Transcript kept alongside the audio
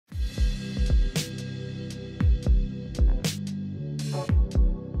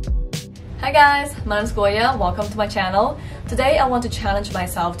Hi guys, my name is Gloria. Welcome to my channel. Today I want to challenge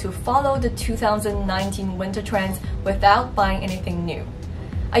myself to follow the 2019 winter trends without buying anything new.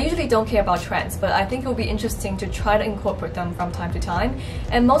 I usually don't care about trends, but I think it will be interesting to try to incorporate them from time to time,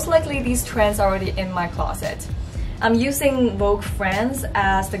 and most likely these trends are already in my closet. I'm using Vogue France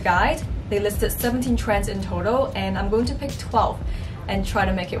as the guide. They listed 17 trends in total, and I'm going to pick 12 and try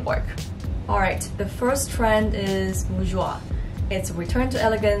to make it work. Alright, the first trend is bourgeois. It's return to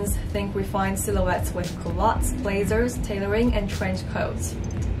elegance, think refined silhouettes with culottes, blazers, tailoring, and trench coats.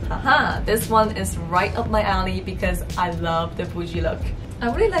 Haha, this one is right up my alley because I love the bougie look.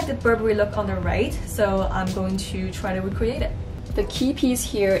 I really like the Burberry look on the right, so I'm going to try to recreate it. The key piece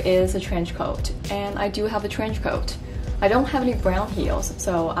here is a trench coat, and I do have a trench coat. I don't have any brown heels,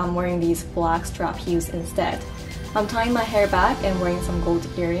 so I'm wearing these black strap heels instead. I'm tying my hair back and wearing some gold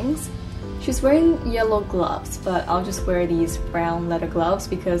earrings. She's wearing yellow gloves, but I'll just wear these brown leather gloves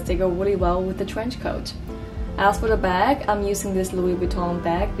because they go really well with the trench coat. As for the bag, I'm using this Louis Vuitton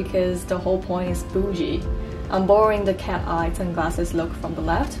bag because the whole point is bougie. I'm borrowing the cat-eye sunglasses look from the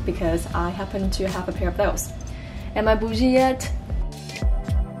left because I happen to have a pair of those. Am I bougie yet?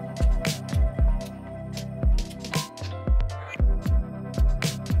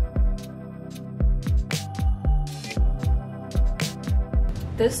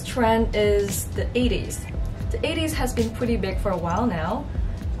 This trend is the 80s. The 80s has been pretty big for a while now.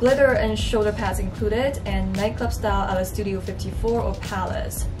 Glitter and shoulder pads included, and nightclub style at a Studio 54 or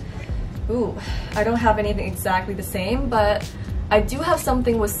Palace. Ooh, I don't have anything exactly the same, but I do have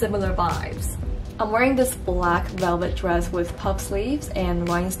something with similar vibes. I'm wearing this black velvet dress with puff sleeves and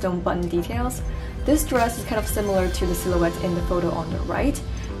rhinestone button details. This dress is kind of similar to the silhouette in the photo on the right,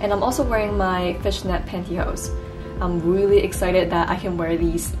 and I'm also wearing my fishnet pantyhose. I'm really excited that I can wear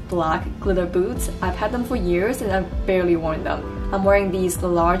these black glitter boots. I've had them for years and I've barely worn them. I'm wearing these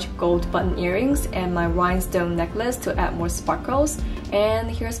large gold button earrings and my rhinestone necklace to add more sparkles,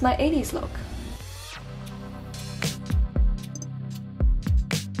 and here's my 80s look.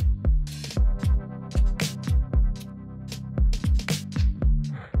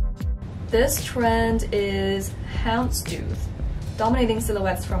 This trend is houndstooth. Dominating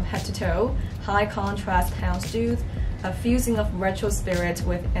silhouettes from head to toe, high contrast houndstooth, a fusing of retro spirit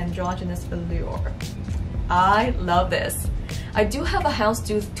with androgynous allure. I love this. I do have a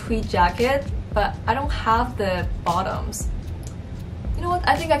houndstooth tweed jacket, but I don't have the bottoms. You know what,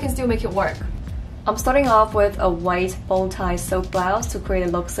 I think I can still make it work. I'm starting off with a white bow tie silk blouse to create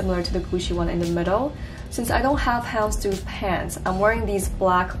a look similar to the Gucci one in the middle. Since I don't have houndstooth pants, I'm wearing these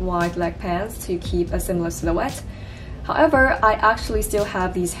black wide leg pants to keep a similar silhouette. However, I actually still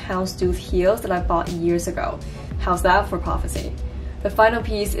have these houndstooth heels that I bought years ago. How's that for prophecy? The final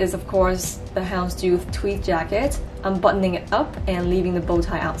piece is of course the houndstooth tweed jacket. I'm buttoning it up and leaving the bow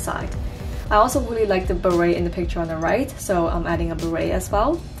tie outside. I also really like the beret in the picture on the right, so I'm adding a beret as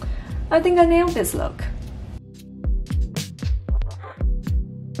well. I think I nailed this look.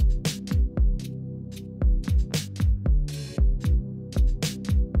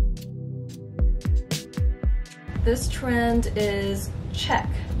 This trend is check.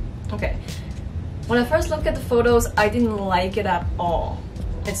 Okay, when I first looked at the photos, I didn't like it at all.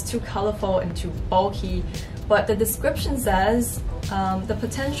 It's too colorful and too bulky, but the description says the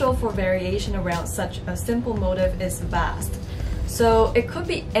potential for variation around such a simple motif is vast. So it could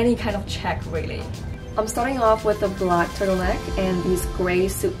be any kind of check really. I'm starting off with a black turtleneck and these gray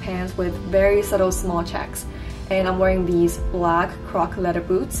suit pants with very subtle small checks. And I'm wearing these black croc leather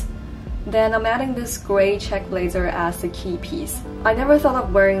boots. Then I'm adding this gray check blazer as the key piece. I never thought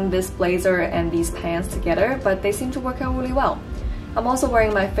of wearing this blazer and these pants together, but they seem to work out really well. I'm also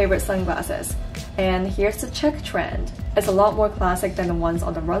wearing my favorite sunglasses. And here's the check trend. It's a lot more classic than the ones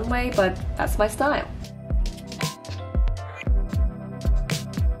on the runway, but that's my style.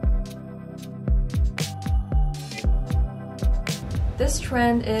 This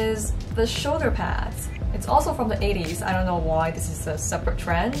trend is the shoulder pads. It's also from the 80s. I don't know why this is a separate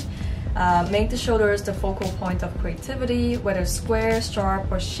trend. Make the shoulders the focal point of creativity, whether square, sharp,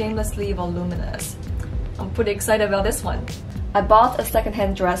 or shamelessly voluminous. I'm pretty excited about this one. I bought a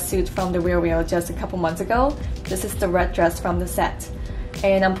secondhand dress suit from The Real Real just a couple months ago. This is the red dress from the set.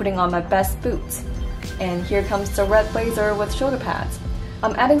 And I'm putting on my best boots. And here comes the red blazer with shoulder pads.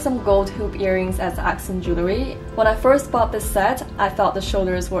 I'm adding some gold hoop earrings as accent jewelry. When I first bought this set, I thought the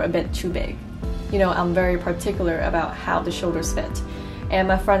shoulders were a bit too big. You know, I'm very particular about how the shoulders fit. And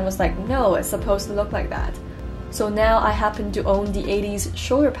my friend was like, no, it's supposed to look like that. So now I happen to own the 80s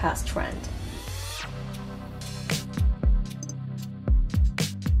shoulder pads trend.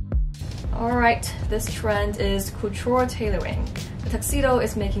 Alright, this trend is couture tailoring. The tuxedo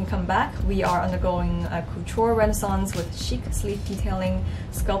is making a comeback. We are undergoing a couture renaissance with chic sleeve detailing,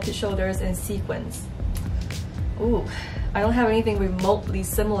 sculpted shoulders, and sequins. Ooh, I don't have anything remotely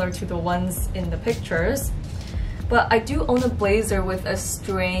similar to the ones in the pictures, but I do own a blazer with a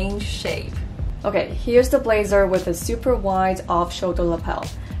strange shape. Okay, here's the blazer with a super wide off-shoulder lapel.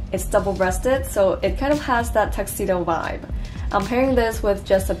 It's double-breasted, so it kind of has that tuxedo vibe. I'm pairing this with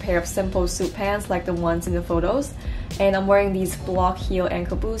just a pair of simple suit pants like the ones in the photos, and I'm wearing these block heel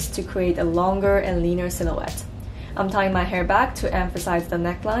ankle boots to create a longer and leaner silhouette. I'm tying my hair back to emphasize the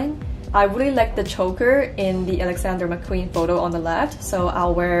neckline. I really like the choker in the Alexander McQueen photo on the left, so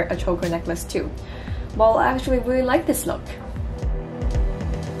I'll wear a choker necklace too. Well, I actually really like this look.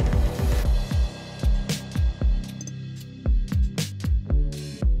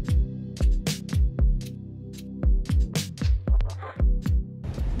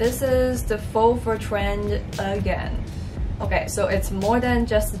 This is the faux fur trend again. Okay, so it's more than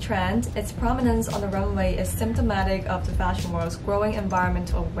just a trend. Its prominence on the runway is symptomatic of the fashion world's growing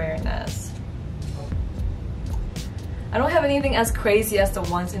environmental awareness. I don't have anything as crazy as the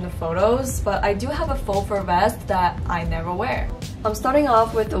ones in the photos, but I do have a faux fur vest that I never wear. I'm starting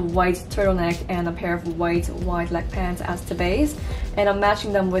off with a white turtleneck and a pair of white wide leg pants as the base, and I'm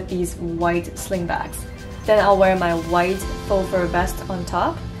matching them with these white slingbacks. Then I'll wear my white faux fur vest on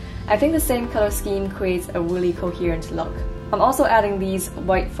top. I think the same color scheme creates a really coherent look. I'm also adding these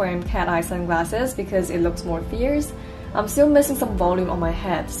white frame cat eye sunglasses because it looks more fierce. I'm still missing some volume on my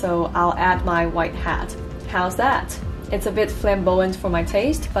head, so I'll add my white hat. How's that? It's a bit flamboyant for my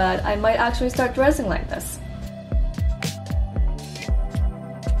taste, but I might actually start dressing like this.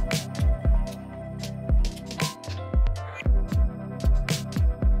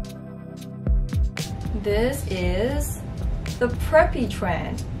 This is the preppy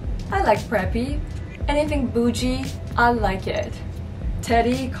trend. I like preppy. Anything bougie, I like it.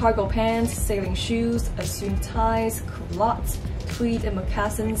 Teddy, cargo pants, sailing shoes, assumed ties, culottes, tweed and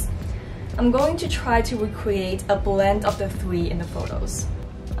moccasins. I'm going to try to recreate a blend of the three in the photos.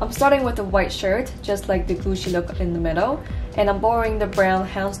 I'm starting with a white shirt, just like the Gucci look in the middle, and I'm borrowing the brown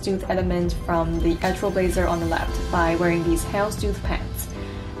houndstooth element from the Etro blazer on the left by wearing these houndstooth pants.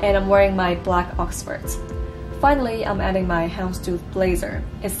 And I'm wearing my black Oxfords. Finally, I'm adding my houndstooth blazer.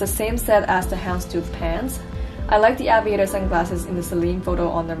 It's the same set as the houndstooth pants. I like the aviator sunglasses in the Celine photo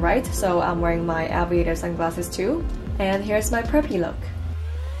on the right, so I'm wearing my aviator sunglasses too. And here's my preppy look.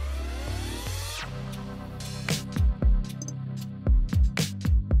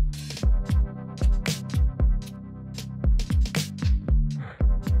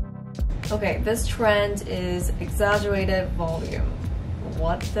 Okay, this trend is exaggerated volume.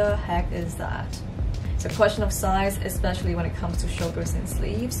 What the heck is that? It's a question of size, especially when it comes to shoulders and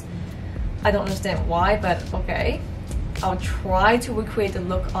sleeves. I don't understand why, but okay. I'll try to recreate the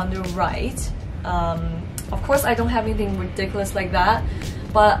look on the right. Of course, I don't have anything ridiculous like that,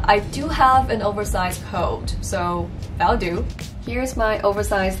 but I do have an oversized coat, so that'll do. Here's my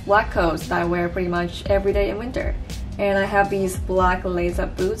oversized black coat that I wear pretty much every day in winter. And I have these black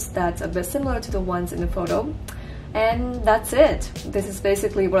lace-up boots that's a bit similar to the ones in the photo. And that's it. This is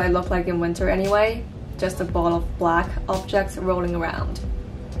basically what I look like in winter anyway. Just a ball of black objects rolling around.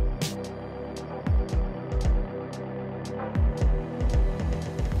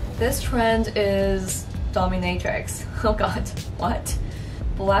 This trend is dominatrix. Oh god, what?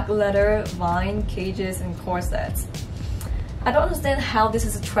 Black leather, vine, cages, and corsets. I don't understand how this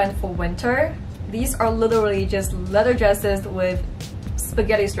is a trend for winter. These are literally just leather dresses with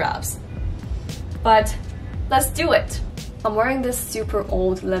spaghetti straps. But let's do it! I'm wearing this super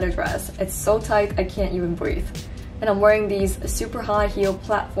old leather dress. It's so tight I can't even breathe. And I'm wearing these super high heel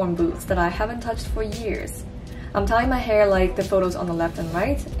platform boots that I haven't touched for years. I'm tying my hair like the photos on the left and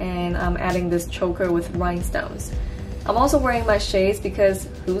right, and I'm adding this choker with rhinestones. I'm also wearing my shades because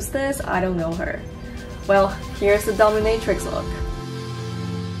who's this? I don't know her. Well, here's the dominatrix look.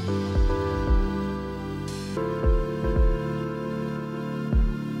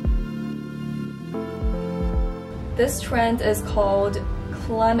 This trend is called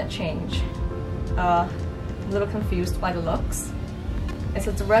climate change. A little confused by the looks. It's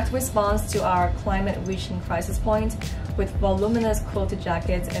a direct response to our climate reaching crisis point with voluminous quilted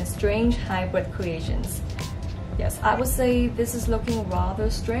jackets and strange hybrid creations. Yes, I would say this is looking rather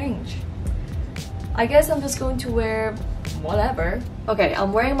strange. I guess I'm just going to wear whatever. Okay,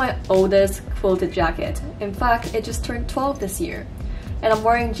 I'm wearing my oldest quilted jacket. In fact, it just turned 12 this year. And I'm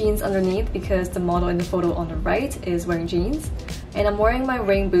wearing jeans underneath because the model in the photo on the right is wearing jeans. And I'm wearing my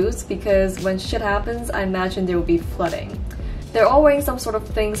rain boots because when shit happens, I imagine there will be flooding. They're all wearing some sort of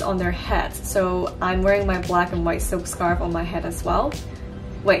things on their heads, so I'm wearing my black and white silk scarf on my head as well.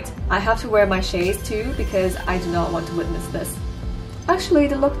 Wait, I have to wear my shades too because I do not want to witness this. Actually,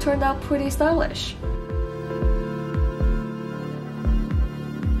 the look turned out pretty stylish.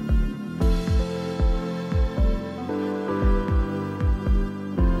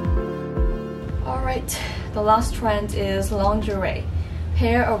 Alright, the last trend is lingerie.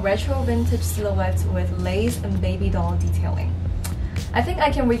 Pair a retro vintage silhouette with lace and baby doll detailing. I think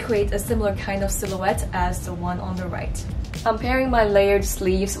I can recreate a similar kind of silhouette as the one on the right. I'm pairing my layered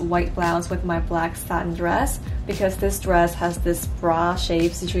sleeves white blouse with my black satin dress because this dress has this bra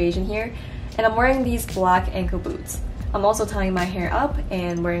shape situation here, and I'm wearing these black ankle boots. I'm also tying my hair up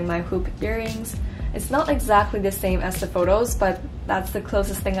and wearing my hoop earrings. It's not exactly the same as the photos, but that's the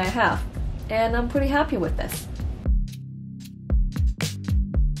closest thing I have, and I'm pretty happy with this.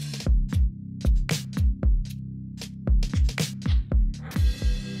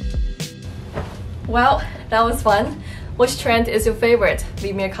 Well, that was fun. Which trend is your favorite?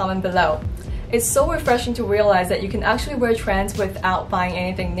 Leave me a comment below. It's so refreshing to realize that you can actually wear trends without buying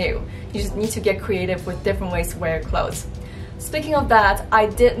anything new. You just need to get creative with different ways to wear your clothes. Speaking of that, I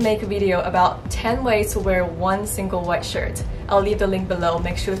did make a video about 10 ways to wear one single white shirt. I'll leave the link below,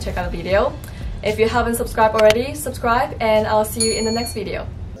 make sure to check out the video. If you haven't subscribed already, subscribe, and I'll see you in the next video.